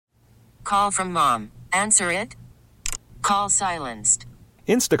call from mom. Answer it. Call silenced.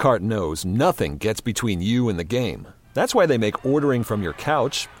 Instacart knows nothing gets between you and the game. That's why they make ordering from your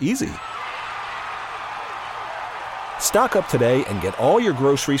couch easy. Stock up today and get all your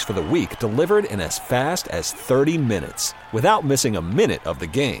groceries for the week delivered in as fast as 30 minutes without missing a minute of the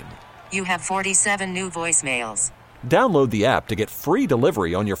game. You have 47 new voicemails. Download the app to get free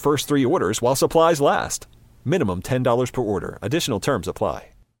delivery on your first 3 orders while supplies last. Minimum $10 per order. Additional terms apply.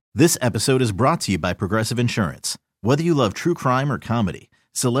 This episode is brought to you by Progressive Insurance. Whether you love true crime or comedy,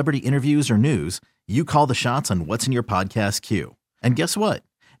 celebrity interviews or news, you call the shots on what's in your podcast queue. And guess what?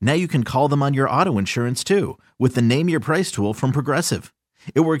 Now you can call them on your auto insurance too with the Name Your Price tool from Progressive.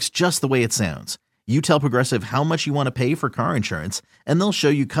 It works just the way it sounds. You tell Progressive how much you want to pay for car insurance, and they'll show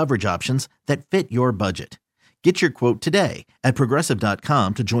you coverage options that fit your budget. Get your quote today at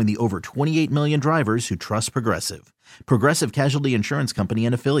Progressive.com to join the over 28 million drivers who trust Progressive. Progressive Casualty Insurance Company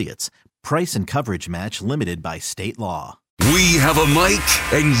and Affiliates. Price and coverage match limited by state law. We have a mic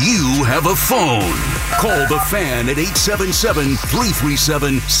and you have a phone. Call the Fan at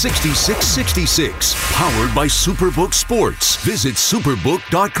 877-337-6666. Powered by Superbook Sports. Visit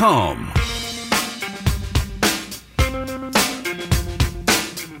superbook.com.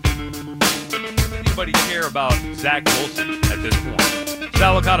 Anybody care about Zach Wilson at this point?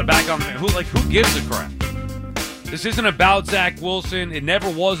 Sal back on who gives a crap? This isn't about Zach Wilson. It never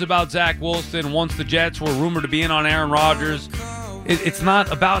was about Zach Wilson. Once the Jets were rumored to be in on Aaron Rodgers, it's not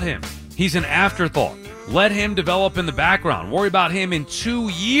about him. He's an afterthought. Let him develop in the background. Worry about him in 2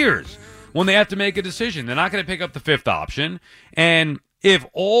 years when they have to make a decision. They're not going to pick up the fifth option. And if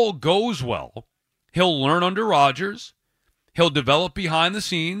all goes well, he'll learn under Rodgers. He'll develop behind the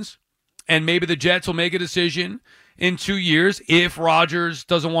scenes. And maybe the Jets will make a decision in 2 years if Rodgers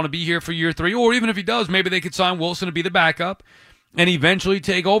doesn't want to be here for year 3. Or even if he does, maybe they could sign Wilson to be the backup and eventually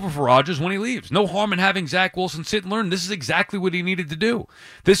take over for Rodgers when he leaves. No harm in having Zach Wilson sit and learn. This is exactly what he needed to do.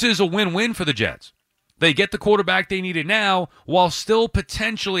 This is a win-win for the Jets. They get the quarterback they needed now while still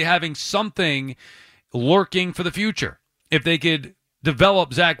potentially having something lurking for the future. If they could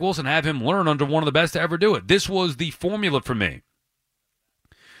develop Zach Wilson, have him learn under one of the best to ever do it. This was the formula for me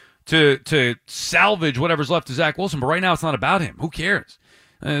to salvage whatever's left of Zach Wilson. But right now it's not about him. Who cares?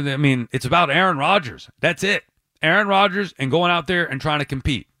 I mean, it's about Aaron Rodgers. That's it. Aaron Rodgers and going out there and trying to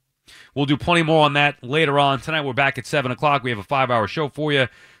compete. We'll do plenty more on that later on. Tonight we're back at 7 o'clock. We have a 5-hour show for you,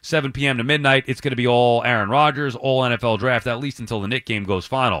 7 p.m. to midnight. It's going to be all Aaron Rodgers, all NFL draft, at least until the Knick game goes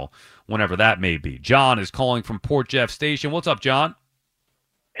final, whenever that may be. John is calling from Port Jeff Station. What's up, John?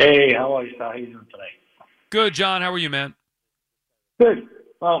 Hey, how are you, Sal? How you doing tonight? Good, John. How are you, man? Good.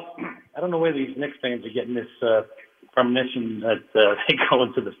 Well, I don't know where these Knicks fans are getting this premonition that they go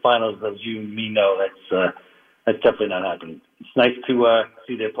into the finals. As you and me know, that's definitely not happening. It's nice to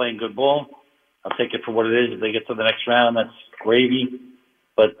see they're playing good ball. I'll take it for what it is. If they get to the next round, that's gravy.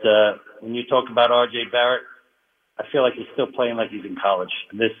 But when you talk about RJ Barrett, I feel like he's still playing like he's in college.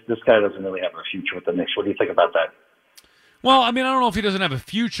 And this guy doesn't really have a future with the Knicks. What do you think about that? Well, I mean, I don't know if he doesn't have a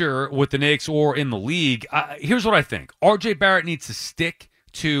future with the Knicks or in the league. Here's what I think. RJ Barrett needs to stick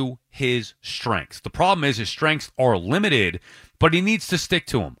to his strengths. The problem is his strengths are limited, but he needs to stick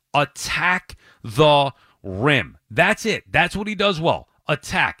to them. Attack the rim. That's it. That's what he does well.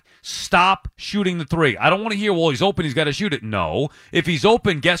 Attack. Stop shooting the three. I don't want to hear, well, he's open, he's got to shoot it. No. If he's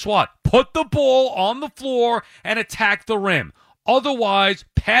open, guess what? Put the ball on the floor and attack the rim. Otherwise,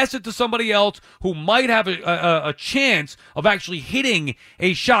 pass it to somebody else who might have a chance of actually hitting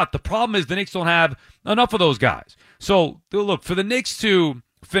a shot. The problem is the Knicks don't have enough of those guys. So, look, for the Knicks to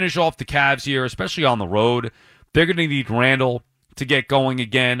finish off the Cavs here, especially on the road, they're going to need Randall to get going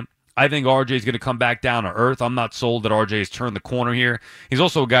again. I think RJ is going to come back down to earth. I'm not sold that RJ has turned the corner here. He's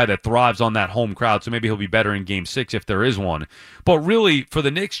also a guy that thrives on that home crowd, so maybe he'll be better in Game 6 if there is one. But really, for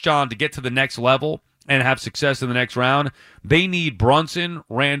the Knicks, John, to get to the next level and have success in the next round, they need Brunson,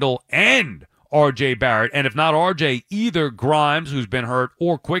 Randall, and RJ Barrett. And if not RJ, either Grimes, who's been hurt,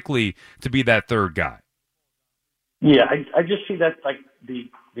 or Quickly to be that third guy. Yeah, I just see that, like, the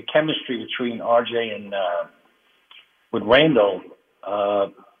chemistry between RJ and with Randall.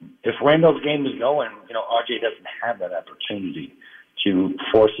 If Randall's game is going, RJ doesn't have that opportunity to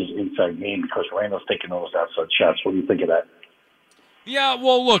force his inside game because Randall's taking those outside shots. What do you think of that? Yeah,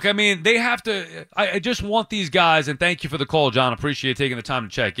 well, look, I mean, they have to – I just want these guys – and thank you for the call, John. Appreciate taking the time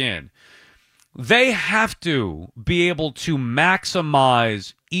to check in. They have to be able to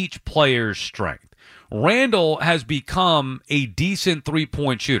maximize each player's strength. Randall has become a decent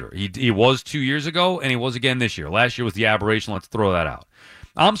three-point shooter. He was 2 years ago, and he was again this year. Last year was the aberration. Let's throw that out.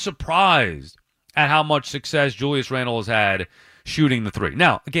 I'm surprised at how much success Julius Randle has had shooting the three.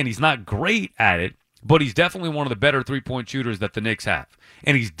 Now, again, he's not great at it, but he's definitely one of the better three-point shooters that the Knicks have.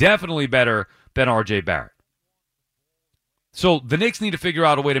 And he's definitely better than RJ Barrett. So the Knicks need to figure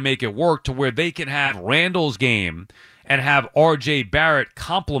out a way to make it work to where they can have Randall's game and have RJ Barrett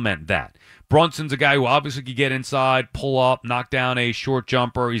complement that. Brunson's a guy who obviously can get inside, pull up, knock down a short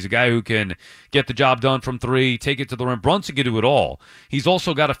jumper. He's a guy who can get the job done from three, take it to the rim. Brunson can do it all. He's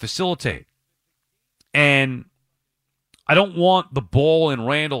also got to facilitate. And I don't want the ball in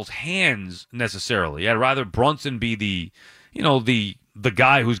Randall's hands necessarily. I'd rather Brunson be the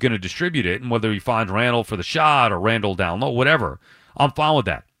guy who's going to distribute it, and whether he finds Randall for the shot or Randall down low, whatever, I'm fine with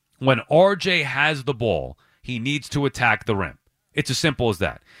that. When RJ has the ball, he needs to attack the rim. It's as simple as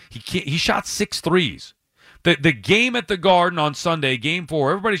that. He shot 6 threes. The game at the Garden on Sunday, Game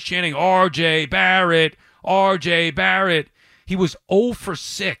 4, everybody's chanting RJ Barrett, RJ Barrett. He was 0 for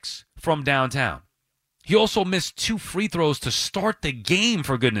 6 from downtown. He also missed 2 free throws to start the game,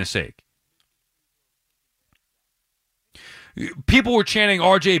 for goodness sake. People were chanting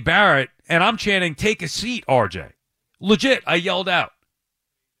RJ Barrett, and I'm chanting, take a seat, RJ. Legit, I yelled out.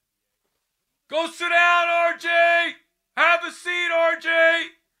 Go sit down, RJ! Have a seat, RJ!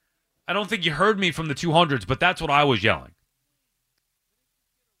 I don't think you heard me from the 200s, but that's what I was yelling.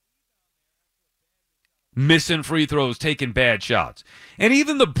 Missing free throws, taking bad shots. And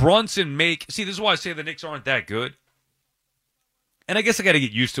even the Brunson see, this is why I say the Knicks aren't that good. And I guess I got to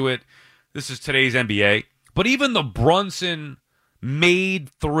get used to it. This is today's NBA. But even the Brunson made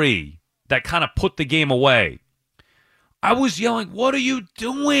 3 that kind of put the game away, I was yelling, what are you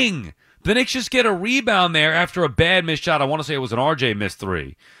doing? The Knicks just get a rebound there after a bad missed shot. I want to say it was an RJ missed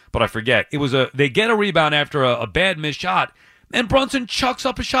 3, but I forget. They get a rebound after a bad missed shot, and Brunson chucks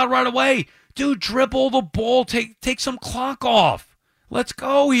up a shot right away. Dude, dribble the ball, take some clock off. Let's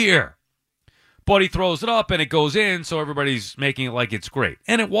go here. But he throws it up, and it goes in, so everybody's making it like it's great.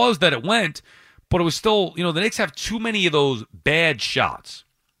 And it was that it went, but it was still, the Knicks have too many of those bad shots.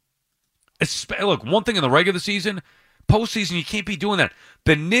 Look, one thing in the regular season, postseason, you can't be doing that.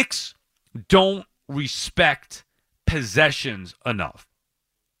 The Knicks don't respect possessions enough.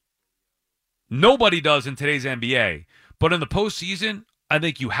 Nobody does in today's NBA, but in the postseason, I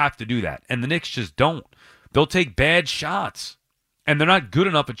think you have to do that. And the Knicks just don't. They'll take bad shots, and they're not good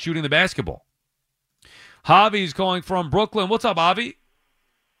enough at shooting the basketball. Javi's calling from Brooklyn. What's up, Javi?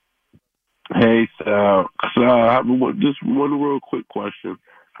 Hey, Sal. Just one real quick question.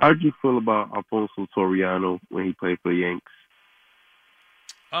 How did you feel about Alfonso Soriano when he played for the Yanks?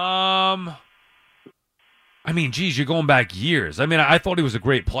 Geez, you're going back years. I thought he was a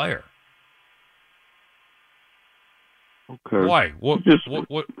great player. Okay. Why? What?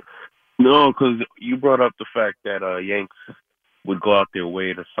 No, because you brought up the fact that Yanks would go out their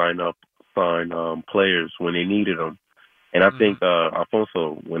way to sign players when they needed them. And I think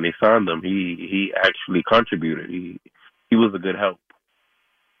Alfonso, when they signed them, he actually contributed. He was a good help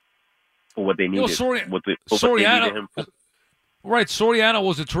for what they needed. Soriano, right? Soriano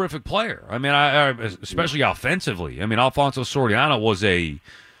was a terrific player. Especially offensively. Alfonso Soriano was a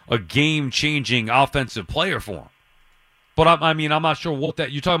game-changing offensive player for him. But I'm not sure what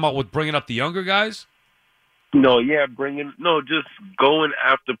that you're talking about with bringing up the younger guys. No, just going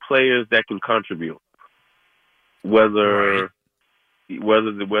after players that can contribute. Whether they were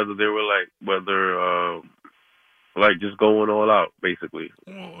just going all out, basically.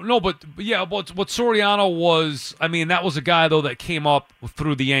 No, but what Soriano was, that was a guy though that came up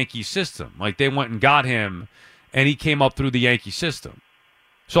through the Yankee system. Like they went and got him, and he came up through the Yankee system.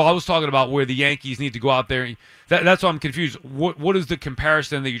 So I was talking about where the Yankees need to go out there. That's why I'm confused. What is the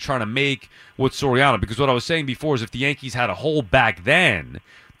comparison that you're trying to make with Soriano? Because what I was saying before is if the Yankees had a hole back then,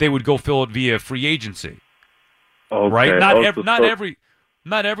 they would go fill it via free agency. Okay. Right? Not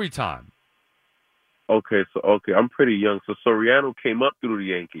every time. Okay, I'm pretty young. So Soriano came up through the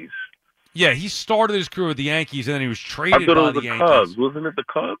Yankees. Yeah, he started his career with the Yankees, and then he was traded by the Yankees. Cubs. Wasn't it the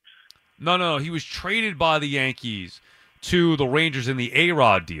Cubs? No. He was traded by the Yankees to the Rangers in the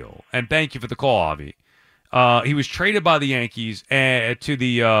A-Rod deal. And thank you for the call, Avi. He was traded by the Yankees to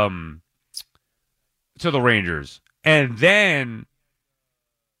the Rangers. And then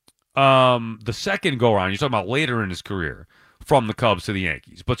the second go-around, you're talking about later in his career, from the Cubs to the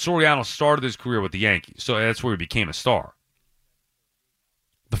Yankees. But Soriano started his career with the Yankees, so that's where he became a star.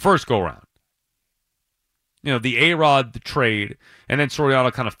 The first go-around. The A-Rod, the trade, and then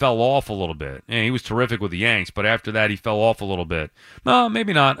Soriano kind of fell off a little bit. And he was terrific with the Yanks, but after that he fell off a little bit. No,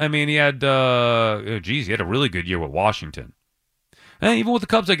 maybe not. He had, he had a really good year with Washington. And even with the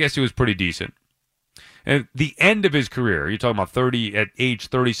Cubs, I guess he was pretty decent. And the end of his career, you're talking about at age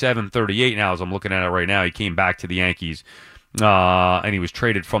 37, 38 now, as I'm looking at it right now, he came back to the Yankees. and he was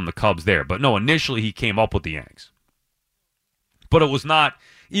traded from the Cubs there. But no, initially he came up with the Yanks. But it was not,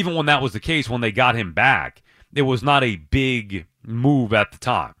 even when that was the case, when they got him back, it was not a big move at the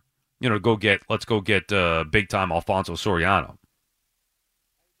time. Let's go get big-time Alfonso Soriano.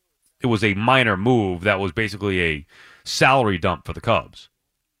 It was a minor move that was basically a salary dump for the Cubs.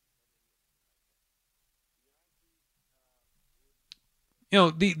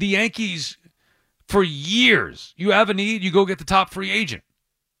 The Yankees, for years, you have a need, you go get the top free agent.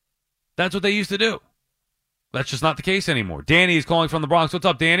 That's what they used to do. That's just not the case anymore. Danny is calling from the Bronx. What's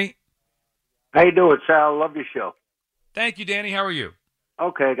up, Danny? How you doing, Sal? Love your show. Thank you, Danny. How are you?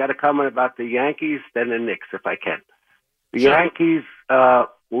 Okay, I got a comment about the Yankees, then the Knicks, if I can. The Sure. Yankees,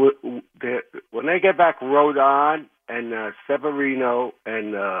 when they get back Rodon and Severino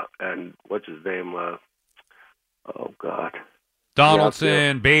and what's his name? Oh God,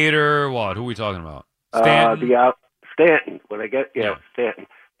 Donaldson, Bader, what? Who are we talking about? Stanton? Stanton. When they get Stanton,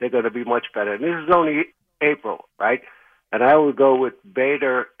 they're going to be much better. And this is only April, right? And I would go with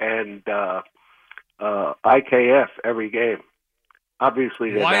Bader and IKF every game.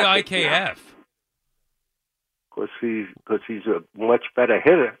 Obviously, Why IKF? Because he's a much better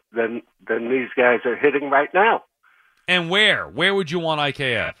hitter than these guys are hitting right now. And where? Where would you want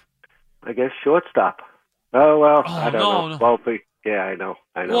IKF? I guess shortstop. Oh well, Oh, I don't know. no. Well, yeah, I know.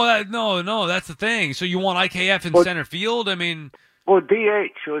 Well, no, that's the thing. So you want IKF in center field? I mean, or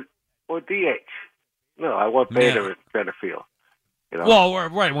DH or DH. No, I want Bader in center field. Well,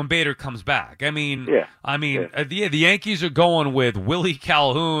 right, when Bader comes back. I mean, the Yankees are going with Willie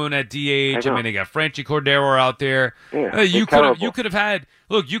Calhoun at DH. I mean, they got Franchi Cordero out there. Yeah, you could have had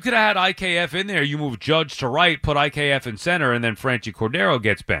IKF in there. You move Judge to right, put IKF in center, and then Franchi Cordero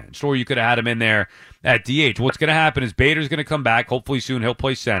gets benched. Or you could have had him in there at DH. What's going to happen is Bader's going to come back. Hopefully soon he'll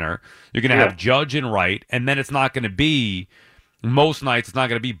play center. You're going to have Judge in right, and then it's not going to be, most nights, it's not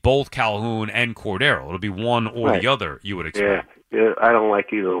going to be both Calhoun and Cordero. It'll be one or the other, you would expect. Yeah, I don't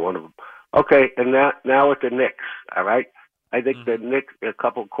like either one of them. Okay, and now with the Knicks, all right? I think the Knicks, a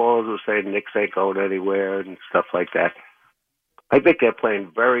couple callers will say Knicks ain't going anywhere and stuff like that. I think they're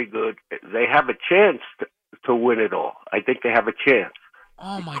playing very good. They have a chance to win it all. I think they have a chance.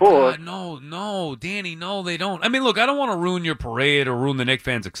 Oh, my God, no, Danny, no, they don't. I mean, look, I don't want to ruin your parade or ruin the Knicks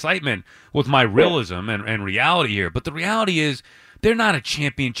fans' excitement with my realism and reality here, but the reality is they're not a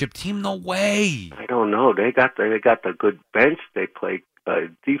championship team, no way. I don't know. They got the good bench. They play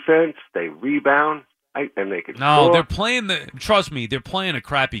defense. They rebound, and they can score. They're playing trust me, they're playing a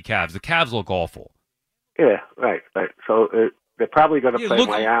crappy Cavs. The Cavs look awful. Yeah, right. So they're probably going to play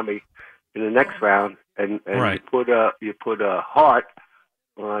Miami in the next round, and you put a Hart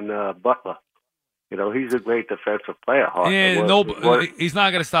on Butler. He's a great defensive player. Hart. He's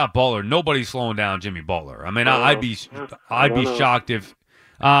not going to stop Butler. Nobody's slowing down Jimmy Butler. I mean, I'd be shocked if.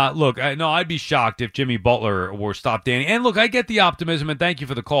 I'd be shocked if Jimmy Butler were stopped Danny. And look, I get the optimism, and thank you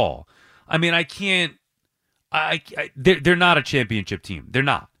for the call. I mean, I can't. They're not a championship team. They're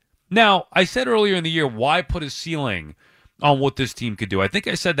not. Now, I said earlier in the year, why put a ceiling on what this team could do? I think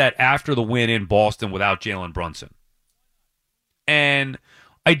I said that after the win in Boston without Jalen Brunson, and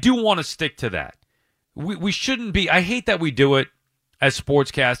I do want to stick to that. We shouldn't be. I hate that we do it as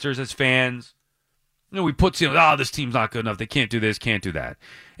sportscasters, as fans. We put this team's not good enough. They can't do this, can't do that.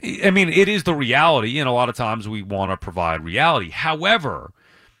 I mean, it is the reality, and a lot of times we want to provide reality. However,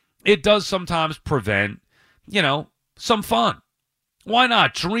 it does sometimes prevent, some fun. Why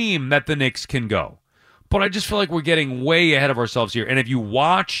not dream that the Knicks can go? But I just feel like we're getting way ahead of ourselves here. And if you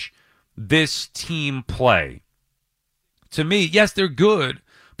watch this team play, to me, yes, they're good,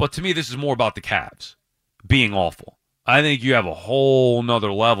 but to me, this is more about the Cavs being awful. I think you have a whole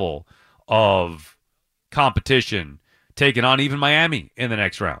nother level of competition taking on even Miami in the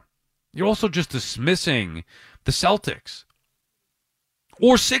next round. You're also just dismissing the Celtics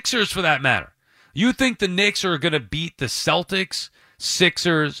or Sixers for that matter. You think the Knicks are going to beat the Celtics,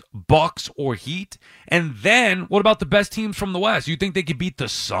 Sixers, Bucks, or Heat? And then what about the best teams from the West? You think they could beat the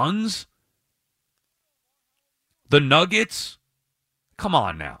Suns? The Nuggets? Come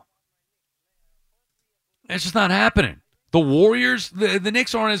on now. It's just not happening. The Warriors, the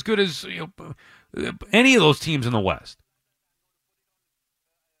Knicks aren't as good as any of those teams in the West.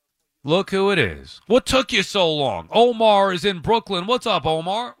 Look who it is. What took you so long? Omar is in Brooklyn. What's up,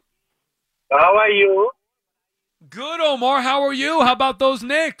 Omar? How are you? Good, Omar. How are you? How about those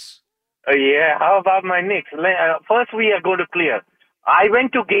Knicks? Yeah, how about my Knicks? First, we are going to clear. I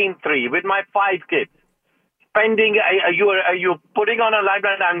went to Game 3 with my 5 kids. Pending, you putting on a line,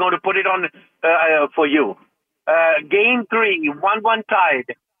 and I'm going to put it on for you. Game 3, 1-1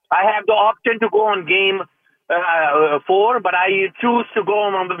 tied. I have the option to go on Game 4, but I choose to go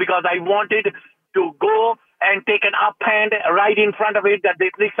on because I wanted to go and take an uphand right in front of it that the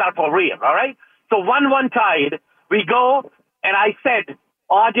Knicks are for real, all right? So 1-1 tied. We go, and I said,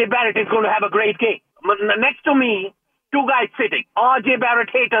 RJ Barrett is going to have a great game. Next to me, 2 guys sitting. RJ Barrett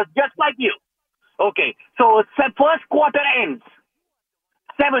haters just like you. Okay, so first quarter ends.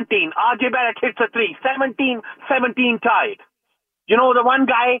 17. RJ Barrett hits a 3. 17 tied. You know, the one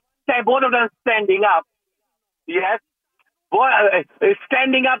guy, both of them standing up. Yes?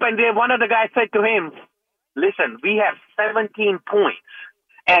 Standing up, and one of the guys said to him, listen, we have 17 points,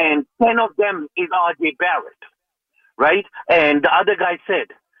 and 10 of them is RJ Barrett, right? And the other guy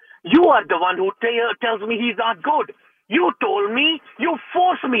said, you are the one who tells me he's not good. You told me, you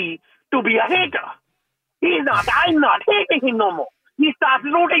forced me to be a hater. He's not. I'm not hating him no more. He starts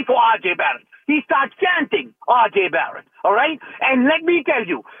rooting for RJ Barrett. He starts chanting RJ Barrett, all right? And let me tell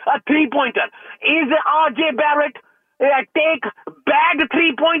you, a 3-pointer. Is RJ Barrett take bad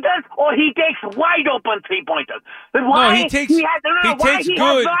 3-pointers, or he takes wide open 3-pointers? No, he takes has not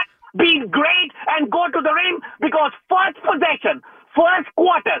been great and go to the rim? Because first possession, first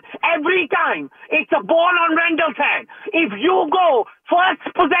quarter, every time, it's a ball on Randall's hand. If you go first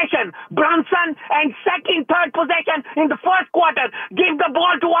possession, Brunson, and second, third possession in the first quarter, give the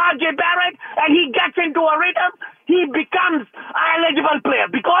ball to RJ Barrett, and he gets into a rhythm, he becomes an eligible player.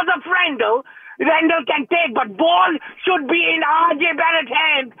 Because of Randall can take, but ball should be in RJ Barrett's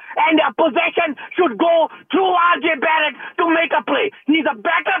hand, and a possession should go through RJ Barrett to make a play. He's a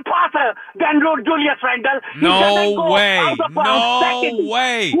better passer than Julius Randle. No way. No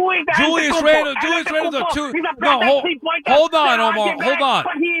way. Julius Randle. No, hold on, Omar.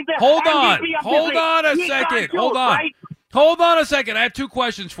 Hold on a second. Hold on a second. I have 2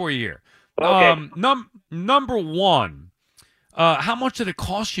 questions for you here. Okay. Number one, how much did it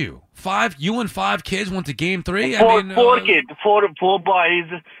cost you? 5? You and 5 kids went to Game 3? Four kids, four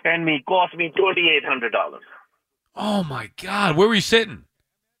boys, and me. Cost me $2,800. Oh my God! Where were you sitting?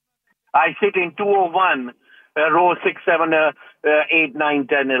 I sit in 201, row 6, 7, 8, 9,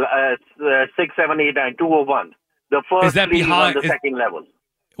 10, 6, 7, 8, 9, 201. The first is that behind on the second level.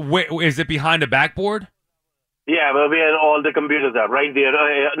 Wait, is it behind a backboard? Yeah, where all the computers are, right there.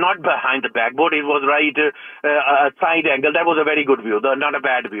 Not behind the backboard. It was right side angle. That was a very good view. Not a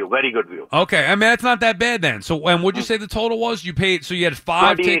bad view. Very good view. Okay, I mean, that's not that bad then. So, and what'd you say the total was? You paid, so you had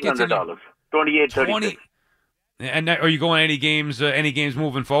 5 tickets. $2,800. $2,836. And are you going any games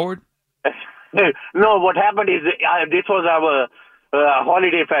moving forward? No, what happened is this was our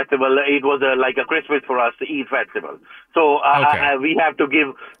holiday festival. It was like a Christmas for us, the Eid festival. So we have to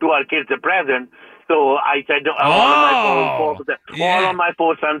give to our kids a present. So I said, all of my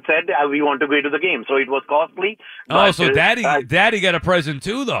 4 sons said we want to go to the game. So it was costly. Oh, so Daddy got a present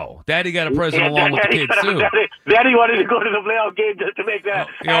too, though. Daddy got a present along with the kids too. Daddy wanted to go to the playoff game just to make that.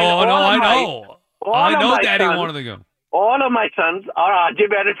 I know Daddy wanted to go. All of my sons are RJ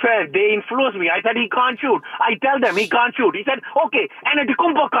Barrett fans. They influence me. I said, he can't shoot. I tell them he can't shoot. He said, okay,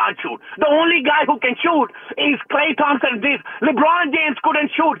 Antetokounmpo can't shoot. The only guy who can shoot is Klay Thompson. LeBron James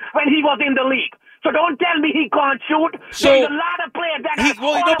couldn't shoot when he was in the league. So don't tell me he can't shoot. So there's a lot of players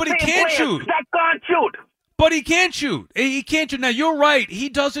nobody can shoot. That can't shoot. But he can't shoot. He can't shoot. Now, you're right. He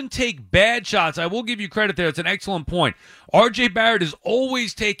doesn't take bad shots. I will give you credit there. It's an excellent point. RJ Barrett is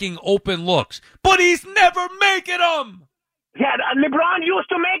always taking open looks, but he's never making them. Yeah, LeBron used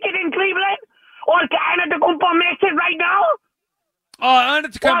to make it in Cleveland, or Antetokounmpo makes it right now.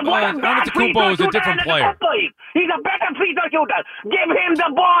 Antetokounmpo is a different player. He's a better free throw shooter. Give him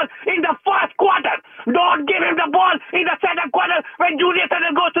the ball in the first quarter. Don't give him the ball in the second quarter when Julius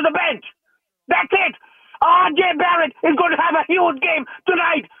Randle goes to the bench. That's it. RJ Barrett is going to have a huge game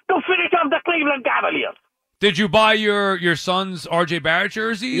tonight to finish off the Cleveland Cavaliers. Did you buy your son's RJ Barrett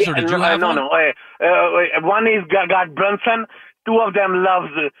jerseys, or did you have one? No. One is got Brunson. 2 of them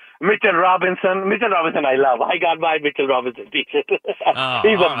loves Mitchell Robinson. Mitchell Robinson I love. I got my Mitchell Robinson t-shirt.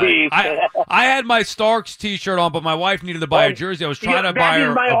 He's a beast. I had my Starks t-shirt on, but my wife needed to buy a jersey. I was trying to buy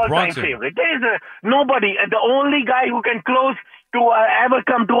her a Brunson. Favorite. There is nobody. The only guy who can close to ever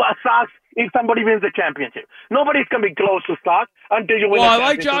come to a Sox if somebody wins the championship. Nobody's coming close to Sox until you win the championship. I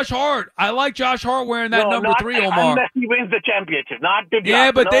like Josh Hart. I like Josh Hart wearing that number 3, Omar. Unless he wins the championship.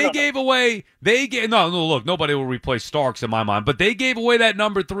 But they gave away They gave no, look, nobody will replace Starks in my mind, but they gave away that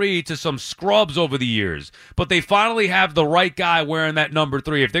number 3 to some scrubs over the years. But they finally have the right guy wearing that number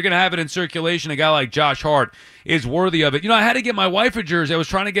 3. If they're going to have it in circulation, a guy like Josh Hart is worthy of it. I had to get my wife a jersey. I was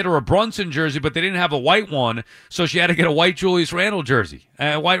trying to get her a Brunson jersey, but they didn't have a white one, so she had to get a white Julius Randle jersey.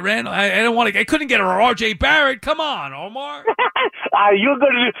 White Randle. I didn't want to. I couldn't get her a RJ Barrett. Come on, Omar. You're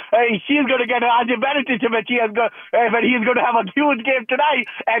going to. She's going to get an RJ Barrett t-shirt, but he's going to have a huge game tonight,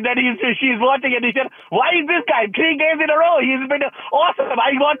 and then she's watching it. He said, "Why is this guy 3 games in a row? He's been awesome.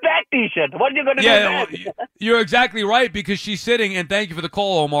 I want that t-shirt. What are you going to do?" Well, you're exactly right, because she's sitting, and thank you for the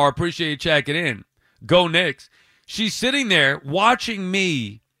call, Omar. Appreciate you checking in. Go Knicks. She's sitting there watching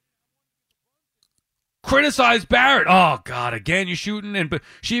me criticize Barrett. Oh, God, again, you're shooting. But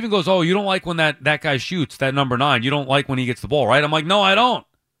she even goes, "Oh, you don't like when that guy shoots, that number 9. You don't like when he gets the ball, right?" I'm like, "No, I don't."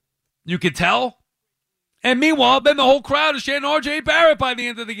 You could tell. And meanwhile, then the whole crowd is chanting RJ Barrett by the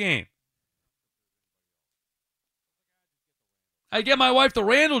end of the game. I get my wife the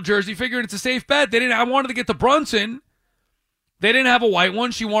Randall jersey, figuring it's a safe bet. I wanted to get the Brunson. They didn't have a white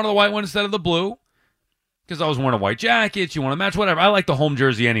one. She wanted the white one instead of the blue, because I was wearing a white jacket. She wanted to match, whatever. I like the home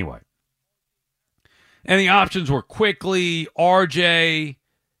jersey anyway. And the options were quickly RJ,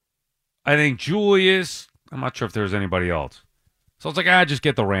 I think Julius. I'm not sure if there was anybody else. So it's like, just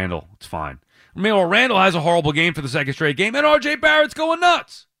get the Randall. It's fine. Meanwhile, Randall has a horrible game for the second straight game, and RJ Barrett's going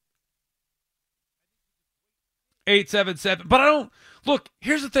nuts. 877. But I don't. Look,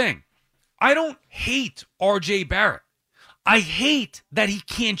 here's the thing. I don't hate RJ Barrett. I hate that he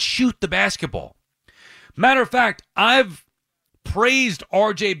can't shoot the basketball. Matter of fact, I've praised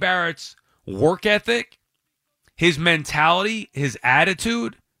RJ Barrett's work ethic, his mentality, his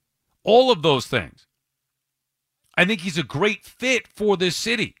attitude, all of those things. I think he's a great fit for this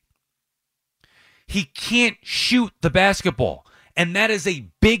city. He can't shoot the basketball, and that is a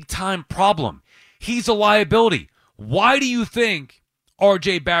big-time problem. He's a liability. Why do you think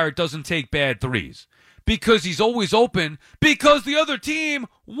RJ Barrett doesn't take bad threes? Because he's always open, because the other team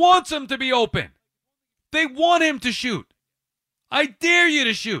wants him to be open. They want him to shoot. I dare you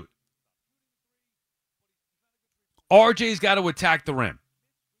to shoot. RJ's got to attack the rim.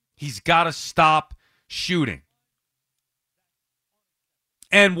 He's got to stop shooting.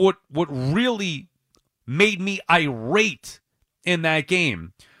 And what really made me irate in that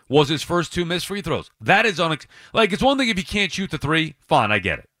game was his first 2 missed free throws. That is it's one thing if he can't shoot the 3, fine, I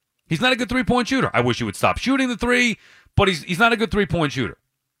get it. He's not a good 3-point shooter. I wish he would stop shooting the 3, but he's not a good 3-point shooter.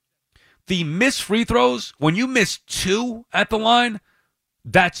 The missed free throws, when you miss 2 at the line,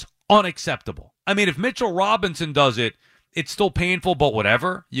 that's unacceptable. I mean, if Mitchell Robinson does it, it's still painful, but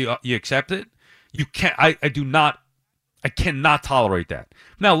whatever. You accept it. You can't. I cannot tolerate that.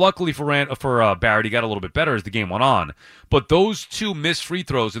 Now, luckily for Barrett, he got a little bit better as the game went on. But those 2 missed free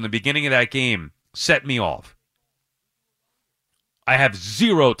throws in the beginning of that game set me off. I have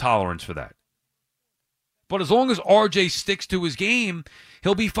zero tolerance for that. But as long as RJ sticks to his game,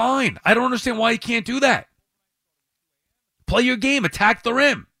 he'll be fine. I don't understand why he can't do that. Play your game. Attack the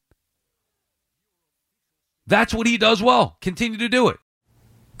rim. That's what he does well. Continue to do it.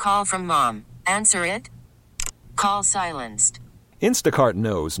 Call from mom. Answer it. Call silenced. Instacart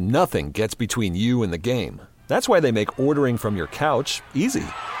knows nothing gets between you and the game. That's why they make ordering from your couch easy.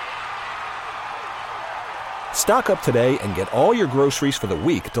 Stock up today and get all your groceries for the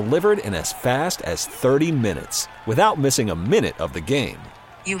week delivered in as fast as 30 minutes without missing a minute of the game.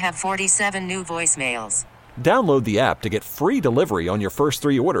 You have 47 new voicemails. Download the app to get free delivery on your first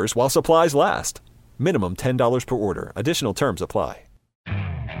 3 orders while supplies last. Minimum $10 per order. Additional terms apply.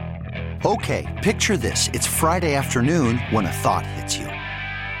 Okay, picture this. It's Friday afternoon when a thought hits you.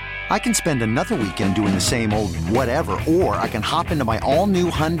 I can spend another weekend doing the same old whatever, or I can hop into my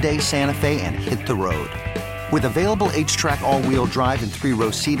all-new Hyundai Santa Fe and hit the road. With available H-Track all-wheel drive and 3-row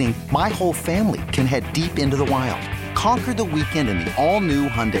seating, my whole family can head deep into the wild. Conquer the weekend in the all-new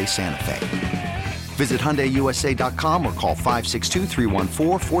Hyundai Santa Fe. Visit HyundaiUSA.com or call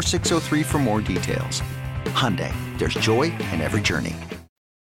 562-314-4603 for more details. Hyundai, there's joy in every journey.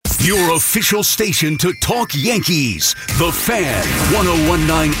 Your official station to talk Yankees. The Fan,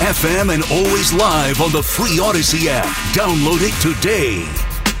 101.9 FM and always live on the free Odyssey app. Download it today.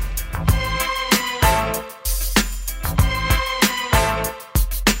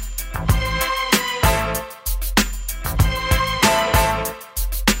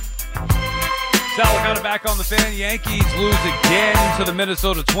 Sal, kind of back on the Fan. Yankees lose again to the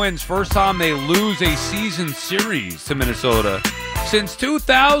Minnesota Twins. First time they lose a season series to Minnesota since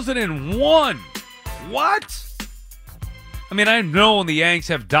 2001. What? I mean, I've known the Yanks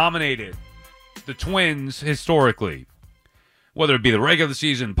have dominated the Twins historically, whether it be the regular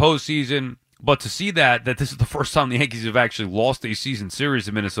season, postseason. But to see that this is the first time the Yankees have actually lost a season series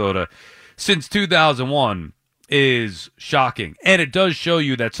in Minnesota since 2001 is shocking. And it does show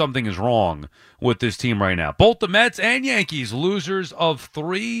you that something is wrong with this team right now. Both the Mets and Yankees, losers of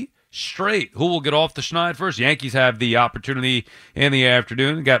 3 straight. Who will get off the schneid first? Yankees have the opportunity in the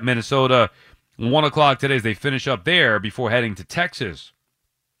afternoon. Got Minnesota 1 o'clock today as they finish up there before heading to Texas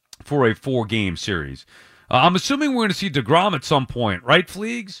for a 4-game series. I'm assuming we're going to see DeGrom at some point, right,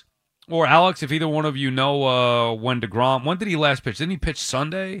 Fleegs? Or Alex, if either one of you know when did he last pitch? Didn't he pitch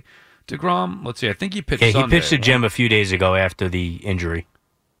Sunday, DeGrom? Let's see. I think he pitched Sunday. Yeah, he pitched to Jim a few days ago after the injury.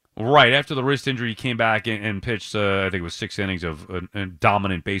 Right, after the wrist injury, he came back and pitched, I think it was 6 innings of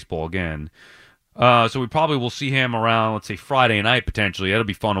dominant baseball again. So we probably will see him around, let's say, Friday night, potentially. That'll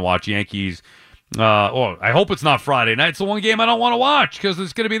be fun to watch. Yankees. I hope it's not Friday night. It's the one game I don't want to watch because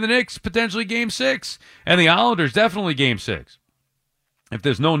it's going to be the Knicks, potentially Game 6. And the Islanders, definitely Game 6. If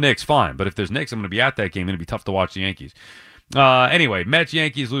there's no Knicks, fine. But if there's Knicks, I'm going to be at that game. It's going to be tough to watch the Yankees. Anyway, Mets,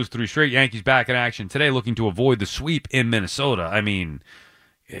 Yankees lose 3 straight. Yankees back in action today looking to avoid the sweep in Minnesota. I mean,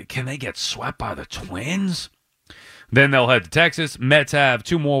 can they get swept by the Twins? Then they'll head to Texas. Mets have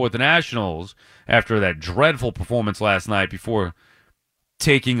 2 more with the Nationals after that dreadful performance last night before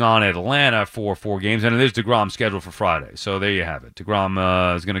taking on Atlanta for 4 games. And it is DeGrom scheduled for Friday. So there you have it.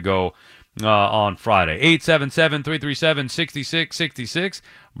 DeGrom is going to go on Friday. 877-337-6666.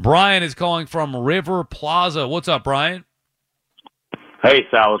 Brian is calling from River Plaza. What's up, Brian? Hey,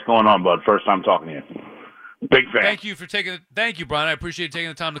 Sal. What's going on, bud? First time talking to you. Big fan. Thank you, Brian. I appreciate you taking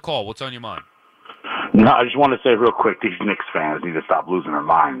the time to call. What's on your mind? No, I just want to say real quick, these Knicks fans need to stop losing their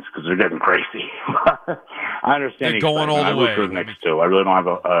minds because they're getting crazy. I understand. They're going all the way. I root for the Knicks too. I really don't have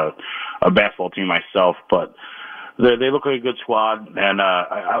a basketball team myself, but they look like a good squad. And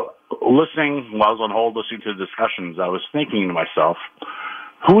listening while I was on hold, listening to the discussions, I was thinking to myself,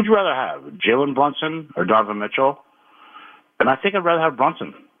 who would you rather have, Jalen Brunson or Donovan Mitchell? And I think I'd rather have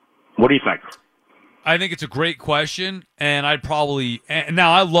Brunson. What do you think? I think it's a great question, and I'd probably –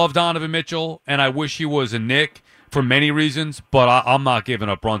 now, I love Donovan Mitchell, and I wish he was a Knick for many reasons, but I'm not giving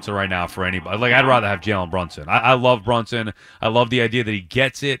up Brunson right now for anybody. Like, I'd rather have Jalen Brunson. I love Brunson. I love the idea that he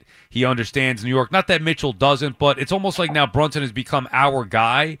gets it. He understands New York. Not that Mitchell doesn't, but it's almost like now Brunson has become our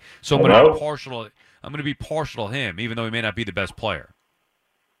guy, so I'm going to be partial. I'm going to be partial to him, even though he may not be the best player.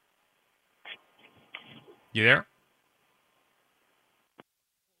 You there?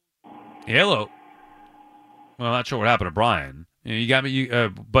 Hello. Well, I'm not sure what happened to Brian. You got me.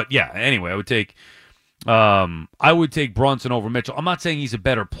 But yeah. Anyway, I would take Brunson over Mitchell. I'm not saying he's a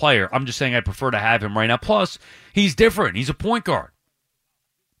better player. I'm just saying I prefer to have him right now. Plus, he's different. He's a point guard.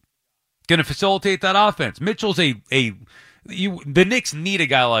 Going to facilitate that offense. Mitchell's the Knicks need a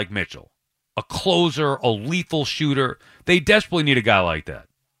guy like Mitchell, a closer, a lethal shooter. They desperately need a guy like that.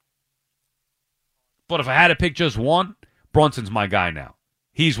 But if I had to pick just one, Brunson's my guy now.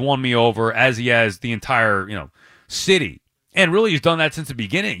 He's won me over as he has the entire, city. And really, he's done that since the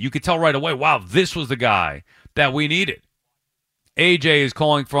beginning. You could tell right away, wow, this was the guy that we needed. AJ is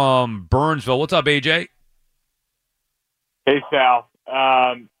calling from Burnsville. What's up, AJ? Hey, Sal.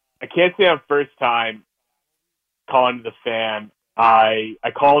 I can't say I'm first time calling to the fan. I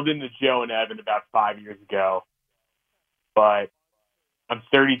called into Joe and Evan about 5 years ago, but I'm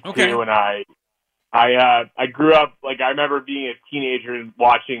 32 and I grew up, I remember being a teenager and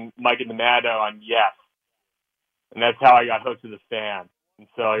watching Mike and the Maddo on Yes. And that's how I got hooked to the fan. And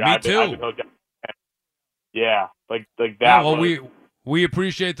so I've been hooked up. Yeah, like that. Yeah, well, we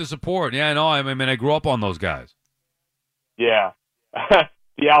appreciate the support. Yeah, I know. I mean, I grew up on those guys. Yeah.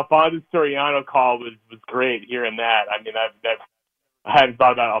 The Alfonso Soriano call was great hearing that. I mean, I hadn't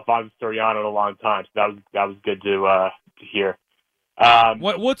thought about Alfonso Soriano in a long time, so that was good to hear.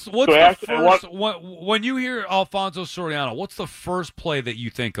 What's the first when you hear Alfonso Soriano? What's the first play that you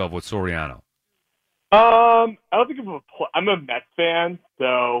think of with Soriano? I don't think of a play. I'm a Mets fan,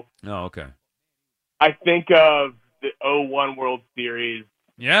 so. Oh, okay. I think of the 2001 World Series.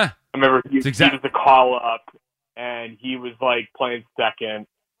 Yeah, I remember he was the call up, and he was playing second.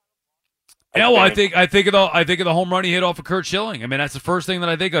 Yeah, well, I think of the home run he hit off of Curt Schilling. I mean, that's the first thing that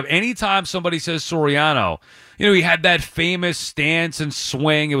I think of. Anytime somebody says Soriano, he had that famous stance and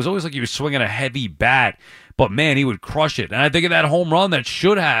swing. It was always like he was swinging a heavy bat, but man, he would crush it. And I think of that home run that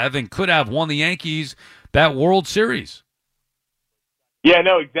should have and could have won the Yankees that World Series. Yeah,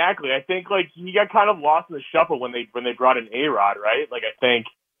 no, exactly. I think he got kind of lost in the shuffle when they brought in A-Rod, right? I think.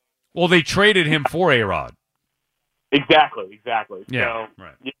 Well, they traded him for A-Rod. Exactly. Yeah, so,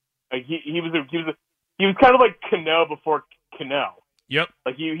 right. He was kind of like Cano before Cano. Yep.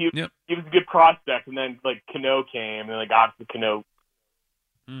 He was a good prospect, and then Cano came, and obviously Cano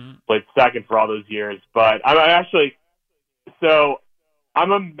played second for all those years. But I'm actually, so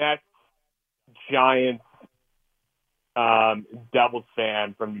I'm a Mets, Giants, Devils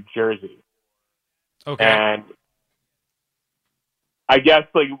fan from New Jersey. Okay. And I guess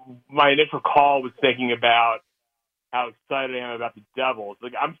like my initial call was thinking about how excited I am about the Devils.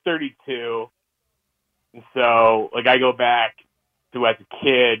 Like I'm 32, and so like I go back to as a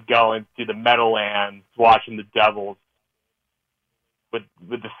kid going to the Meadowlands watching the Devils with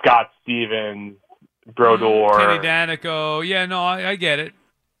the Scott Stevens, Brodeur, Kenny Danico. Yeah, no, I get it.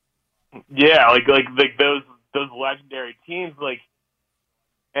 Yeah, like those legendary teams, like,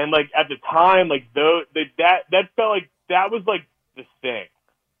 and like at the time, like that felt like that was like the thing,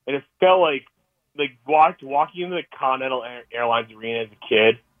 and it felt like walking into the Continental Airlines Arena as a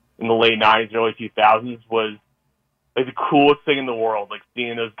kid in the late '90s, early 2000s was like the coolest thing in the world. Like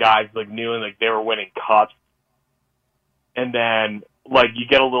seeing those guys like knew and like they were winning cups, and then like you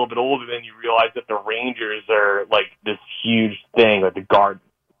get a little bit older, then you realize that the Rangers are like this huge thing, like the Garden.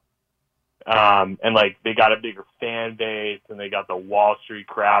 And like they got a bigger fan base, and they got the Wall Street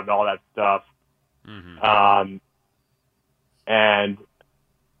crowd and all that stuff. Mm-hmm. And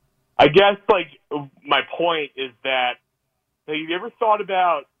I guess like my point is that have you ever thought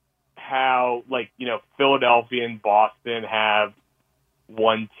about how like Philadelphia and Boston have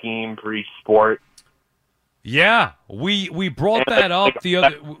one team for each sport? Yeah, we brought that up the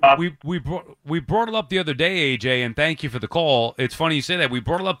other we brought it up the other day, AJ, and thank you for the call. It's funny you say that. We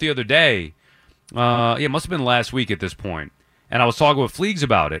brought it up the other day. It must have been last week at this point. And I was talking with Fleegs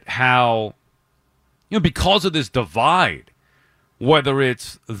about it, how because of this divide, whether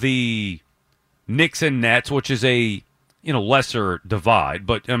it's the Knicks and Nets, which is a lesser divide,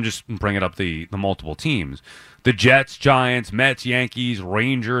 but I'm just bringing up the multiple teams. The Jets, Giants, Mets, Yankees,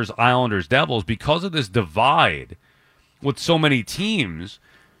 Rangers, Islanders, Devils, because of this divide with so many teams,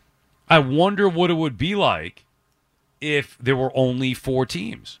 I wonder what it would be like if there were only 4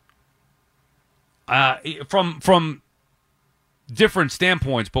 teams. From different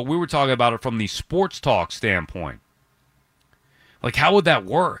standpoints, but we were talking about it from the sports talk standpoint. Like, how would that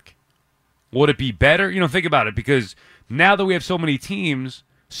work? Would it be better? Think about it, because now that we have so many teams,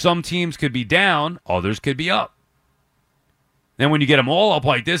 some teams could be down, others could be up. Then when you get them all up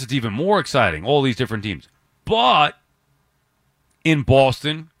like this, it's even more exciting, all these different teams. But in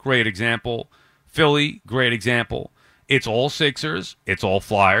Boston, great example. Philly, great example. It's all Sixers, it's all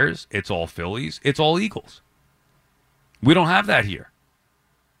Flyers, it's all Phillies, it's all Eagles. We don't have that here.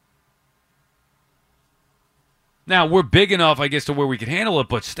 Now, we're big enough, I guess, to where we can handle it,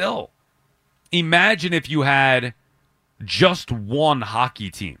 but still, imagine if you had just one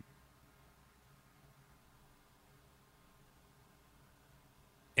hockey team.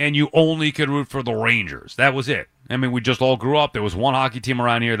 And you only could root for the Rangers. That was it. I mean, we just all grew up. There was one hockey team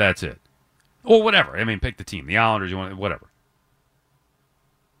around here. That's it. Or whatever. I mean, pick the team. The Islanders, you want whatever.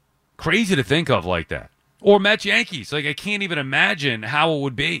 Crazy to think of like that. Or Mets, Yankees. Like, I can't even imagine how it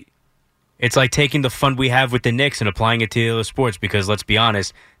would be. It's like taking the fun we have with the Knicks and applying it to the other sports, because let's be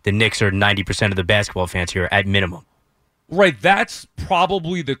honest, the Knicks are 90% of the basketball fans here at minimum. Right, that's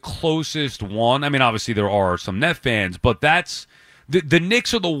probably the closest one. I mean, obviously there are some Net fans, but that's the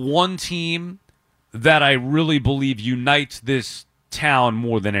Knicks are the one team that I really believe unites this town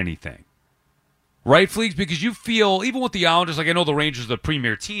more than anything. Right, Fleegs? Because you feel, even with the Islanders, like I know the Rangers are the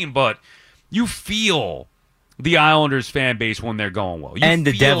premier team, but you feel the Islanders fan base when they're going well. And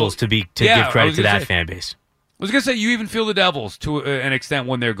the Devils, to give credit to that fan base. I was going to say, you even feel the Devils to an extent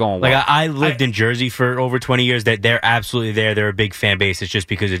when they're going well. Like, I lived in Jersey for over 20 years. That they're absolutely there. They're a big fan base. It's just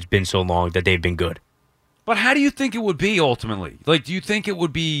because it's been so long that they've been good. But how do you think it would be ultimately? Like, do you think it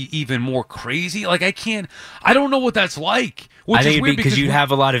would be even more crazy? Like, I don't know what that's like. I think it'd be because you'd have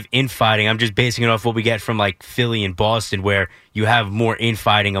a lot of infighting. I'm just basing it off what we get from, like, Philly and Boston, where you have more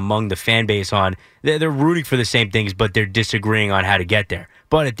infighting among the fan base on, they're rooting for the same things, but they're disagreeing on how to get there.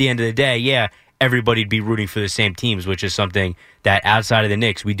 But at the end of the day, yeah, everybody'd be rooting for the same teams, which is something that outside of the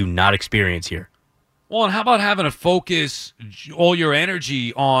Knicks, we do not experience here. Well, and how about having to focus all your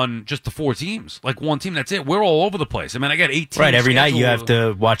energy on just the 4 teams? Like one team, that's it. We're all over the place. I mean, I got 8 teams. Right, every night you have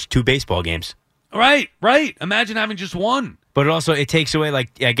to watch 2 baseball games. Right. Imagine having just one. But also, it takes away, like,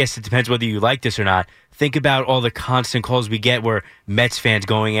 I guess it depends whether you like this or not. Think about all the constant calls we get where Mets fans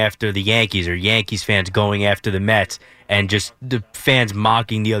going after the Yankees or Yankees fans going after the Mets and just the fans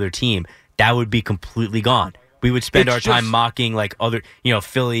mocking the other team. That would be completely gone. We would spend our time mocking, like, other,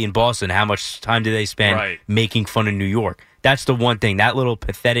 Philly and Boston. How much time do they spend making fun of New York? That's the one thing. That little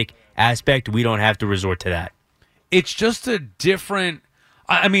pathetic aspect, we don't have to resort to that. It's just a different...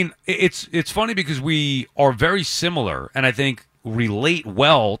 I mean, it's funny because we are very similar, and I think relate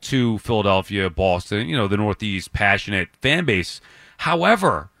well to Philadelphia, Boston, the Northeast passionate fan base.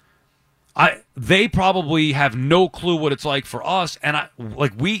 However, they probably have no clue what it's like for us, and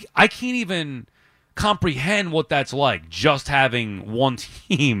I can't even comprehend what that's like, just having one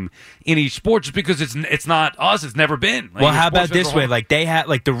team in each sport, just because it's not us. It's never been. Well, how about this way? Like they have,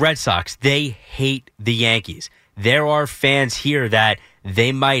 like the Red Sox, they hate the Yankees. There are fans here that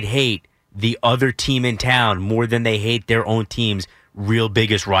they might hate the other team in town more than they hate their own team's real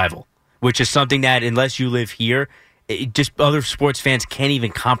biggest rival, which is something that, unless you live here, just other sports fans can't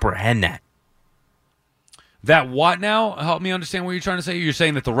even comprehend that. That what now? Help me understand what you're trying to say. You're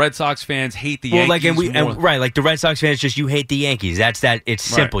saying that the Red Sox fans hate the Yankees more. Right, like the Red Sox fans, just you hate the Yankees. It's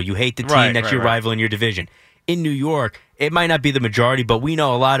simple. Right. You hate the team that's your rival in your division. In New York, it might not be the majority, but we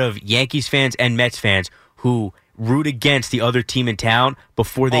know a lot of Yankees fans and Mets fans who root against the other team in town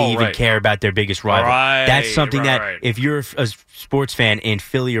before they even care about their biggest rival. That's something that if you're a sports fan in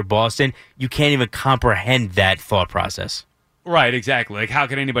Philly or Boston, you can't even comprehend that thought process. Right, exactly. Like, how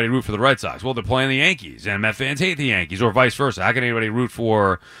can anybody root for the Red Sox? Well, they're playing the Yankees, and Met fans hate the Yankees, or vice versa. How can anybody root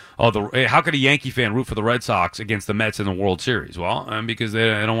for how could a Yankee fan root for the Red Sox against the Mets in the World Series? Well, because they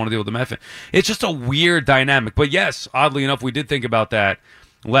don't want to deal with the Met fan. It's just a weird dynamic. But yes, oddly enough, we did think about that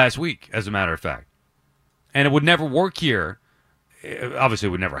last week, as a matter of fact. And it would never work here. Obviously,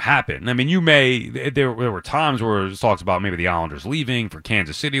 it would never happen. I mean, there were times where it talks about maybe the Islanders leaving for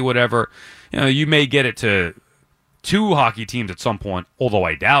Kansas City, whatever. You may get it to 2 hockey teams at some point, although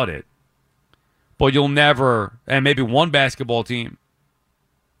I doubt it. But you'll never, and maybe 1 basketball team,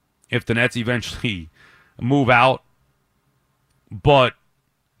 if the Nets eventually move out. But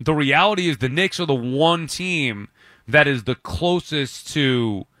the reality is the Knicks are the one team that is the closest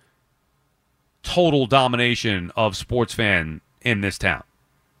to total domination of sports fan in this town.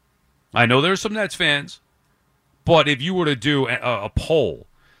 I know there's some Nets fans, but if you were to do a poll,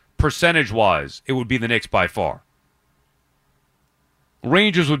 percentage-wise, it would be the Knicks by far.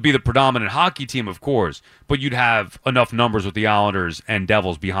 Rangers would be the predominant hockey team, of course, but you'd have enough numbers with the Islanders and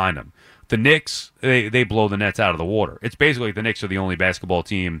Devils behind them. The Knicks, they blow the Nets out of the water. It's basically like the Knicks are the only basketball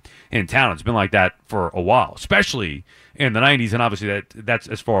team in town. It's been like that for a while, especially in the 90s, and obviously that's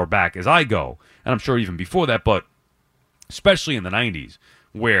as far back as I go, and I'm sure even before that, but especially in the 90s,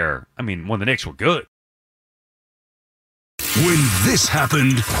 where, when the Knicks were good. When this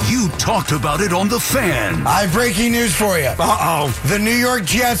happened, you talked about it on The Fan. I have breaking news for you. Uh-oh. The New York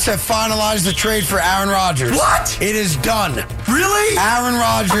Jets have finalized the trade for Aaron Rodgers. What? It is done. Really? Aaron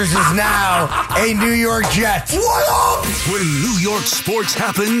Rodgers is now a New York Jet. What up? When New York sports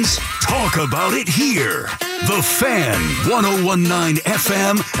happens, talk about it here. The Fan, 101.9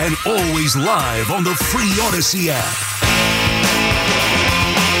 FM, and always live on the free Odyssey app.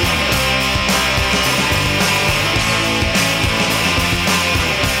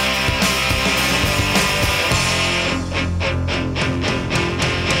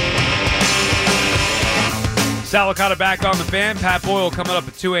 Salicata back on The Fan. Pat Boyle coming up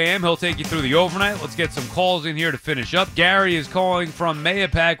at 2 a.m. He'll take you through the overnight. Let's get some calls in here to finish up. Gary is calling from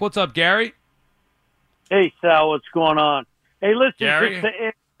Mayapack. What's up, Gary? Hey, Sal. What's going on? Hey, listen, Gary?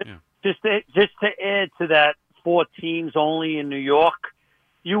 just to add to that, 4 teams only in New York,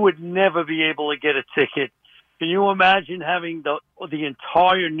 you would never be able to get a ticket. Can you imagine having the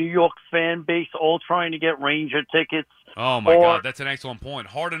entire New York fan base all trying to get Ranger tickets? Oh, my God. That's an excellent point.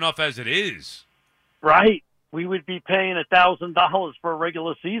 Hard enough as it is. Right. We would be paying $1,000 for a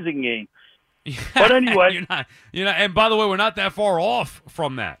regular season game. But anyway, you're not. And by the way, we're not that far off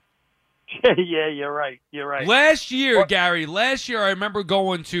from that. Yeah, you're right. Last year, Gary, I remember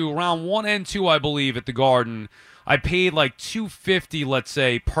going to round 1 and 2, I believe, at the Garden. I paid like $250, let's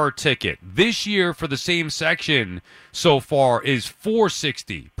say, per ticket. This year, for the same section so far, is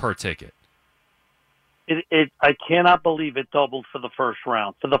 $460 per ticket. I cannot believe it doubled for the first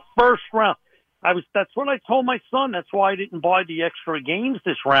round. For the first round. That's what I told my son. That's why I didn't buy the extra games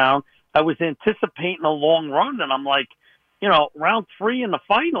this round. I was anticipating a long run, and I'm like, round 3 in the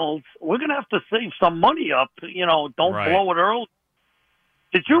finals, we're going to have to save some money up. Don't blow it early.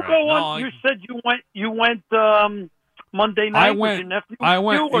 Did you go on? You said you went Monday night with your nephew? I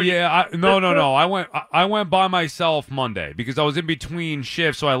went by myself Monday because I was in between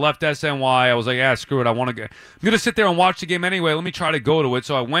shifts, so I left SNY. I was like, screw it. I'm going to sit there and watch the game anyway. Let me try to go to it.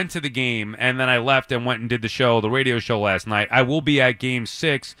 So I went to the game, and then I left and went and did the radio show last night. I will be at Game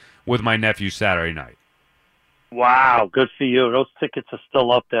 6 with my nephew Saturday night. Wow, good for you. Those tickets are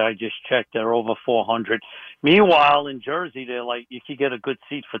still up there. I just checked. They're over 400. Meanwhile, in Jersey, they're like, you could get a good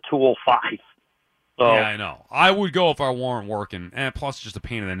seat for $205. So yeah, I know. I would go if I weren't working. And plus, just a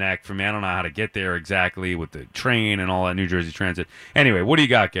pain in the neck for me. I don't know how to get there exactly with the train and all that New Jersey Transit. Anyway, what do you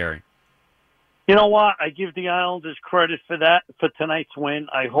got, Gary? You know what? I give the Islanders credit for that, for tonight's win.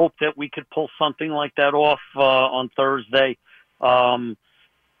 I hope that we could pull something like that off on Thursday. I'm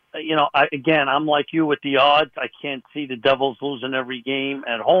like you with the odds. I can't see the Devils losing every game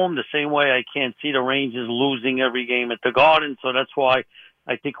at home the same way I can't see the Rangers losing every game at the Garden. So that's why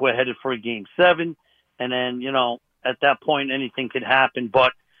I think we're headed for a Game 7. And then, at that point, anything could happen.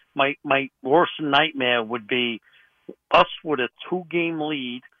 But my worst nightmare would be us with a 2-game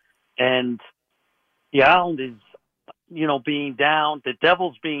lead and the Islanders, being down, the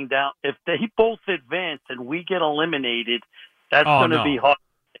Devils being down. If they both advance and we get eliminated, that's going to be hard.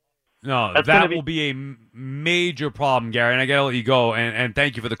 No, that will be a major problem, Gary, and I got to let you go, and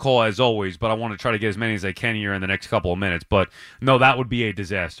thank you for the call as always, but I want to try to get as many as I can here in the next couple of minutes, but no, that would be a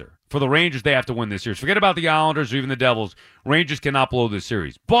disaster. For the Rangers, they have to win this series. Forget about the Islanders or even the Devils. Rangers cannot blow this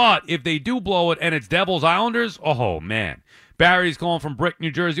series. But if they do blow it and it's Devils-Islanders, oh, man. Barry's calling from Brick,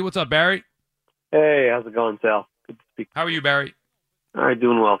 New Jersey. What's up, Barry? Hey, how's it going, Sal? Good to speak. How are you, Barry? All right,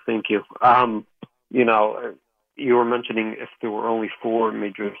 doing well, thank you. You were mentioning if there were only 4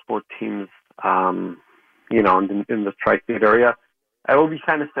 major sport teams, in the tri-state area, I would be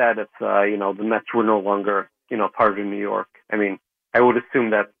kind of sad if, the Mets were no longer, part of New York. I mean, I would assume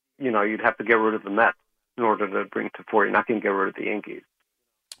that, you'd have to get rid of the Mets in order to bring to 4. You're not going to get rid of the Yankees.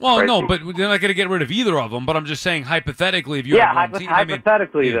 Well, right? no, but they're not going to get rid of either of them, but I'm just saying hypothetically, if you have one team...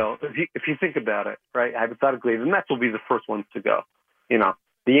 hypothetically, though, if you think about it, right, hypothetically, the Mets will be the first ones to go.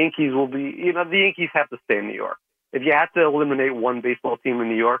 The Yankees will be, the Yankees have to stay in New York. If you had to eliminate one baseball team in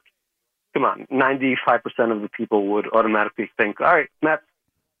New York, come on, 95% of the people would automatically think, all right, Mets,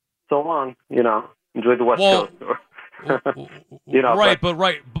 so long, enjoy the West Coast.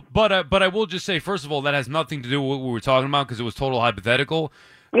 But I will just say, first of all, that has nothing to do with what we were talking about because it was total hypothetical.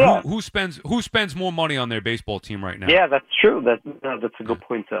 Yeah. Who spends more money on their baseball team right now? Yeah, that's true. That's a good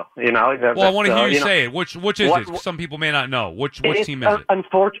point, though. I want to hear you say it. Which is it? Some people may not know. Which team is it?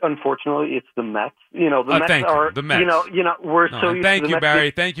 Unfortunately, it's the Mets. The Mets are the Mets. We're so used thank to the you, Mets.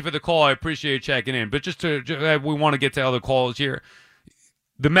 Barry. Thank you for the call. I appreciate you checking in. But just we want to get to other calls here.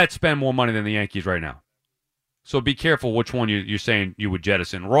 The Mets spend more money than the Yankees right now. So be careful which one you're saying you would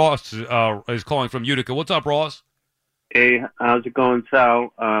jettison. Ross is calling from Utica. What's up, Ross? Hey, how's it going,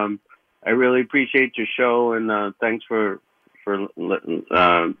 Sal? I really appreciate your show, and thanks for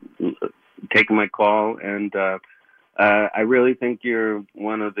taking my call. And I really think you're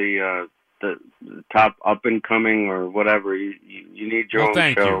one of the top up and coming or whatever. You need your own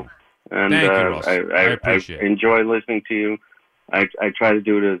thank show. You. And thank you, Ross. I appreciate I enjoy listening to you. I try to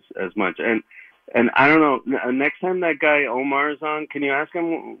do it as much. And I don't know. Next time that guy Omar is on, can you ask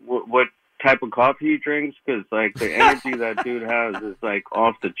him what type of coffee he drinks? Because the energy that dude has is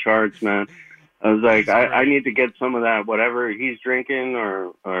off the charts, man. I was I need to get some of that, whatever he's drinking,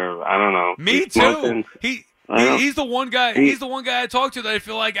 or I don't know. Me too. He's the one guy. He's the one guy I talk to that I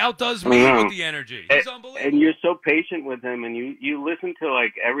feel like outdoes me with the energy. He's unbelievable. And you're so patient with him, and you listen to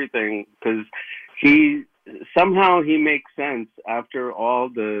everything because somehow he makes sense after all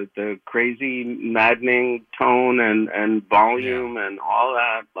the crazy maddening tone and volume and all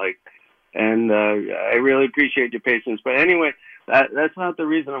that. And I really appreciate your patience. But anyway, that's not the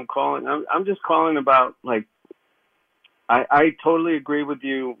reason I'm calling. I'm just calling about I totally agree with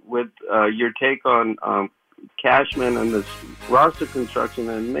you with your take on Cashman and this roster construction,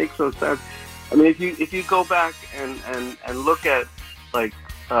 and it makes no sense. I mean, if you go back and look at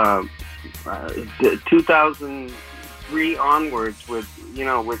 2003 onwards with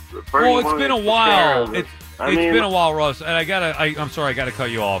Bernie it's been a while. It's been a while, Russ. And I'm sorry, I gotta cut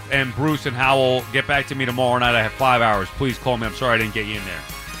you off. And Bruce and Howell, get back to me tomorrow night. I have 5 hours. Please call me. I'm sorry I didn't get you in there.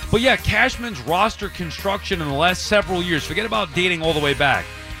 But yeah, Cashman's roster construction in the last several years, forget about dating all the way back,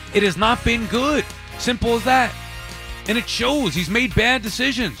 it has not been good. Simple as that. And it shows. He's made bad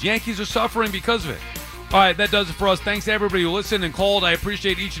decisions. Yankees are suffering because of it. All right, that does it for us. Thanks to everybody who listened and called. I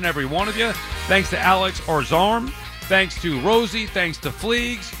appreciate each and every one of you. Thanks to Alex Arzarm. Thanks to Rosie. Thanks to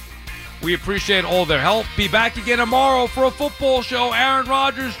Fleegs. We appreciate all their help. Be back again tomorrow for a football show. Aaron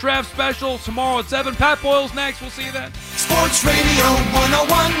Rodgers draft special tomorrow at 7. Pat Boyle's next. We'll see you then. Sports Radio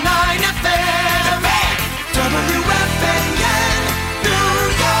 101.9 FM. WFAN,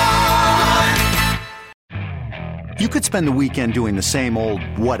 New York. You could spend the weekend doing the same old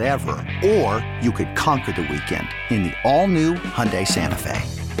whatever, or you could conquer the weekend in the all-new Hyundai Santa Fe.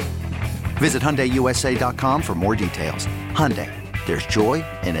 Visit HyundaiUSA.com for more details. Hyundai, there's joy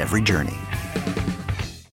in every journey.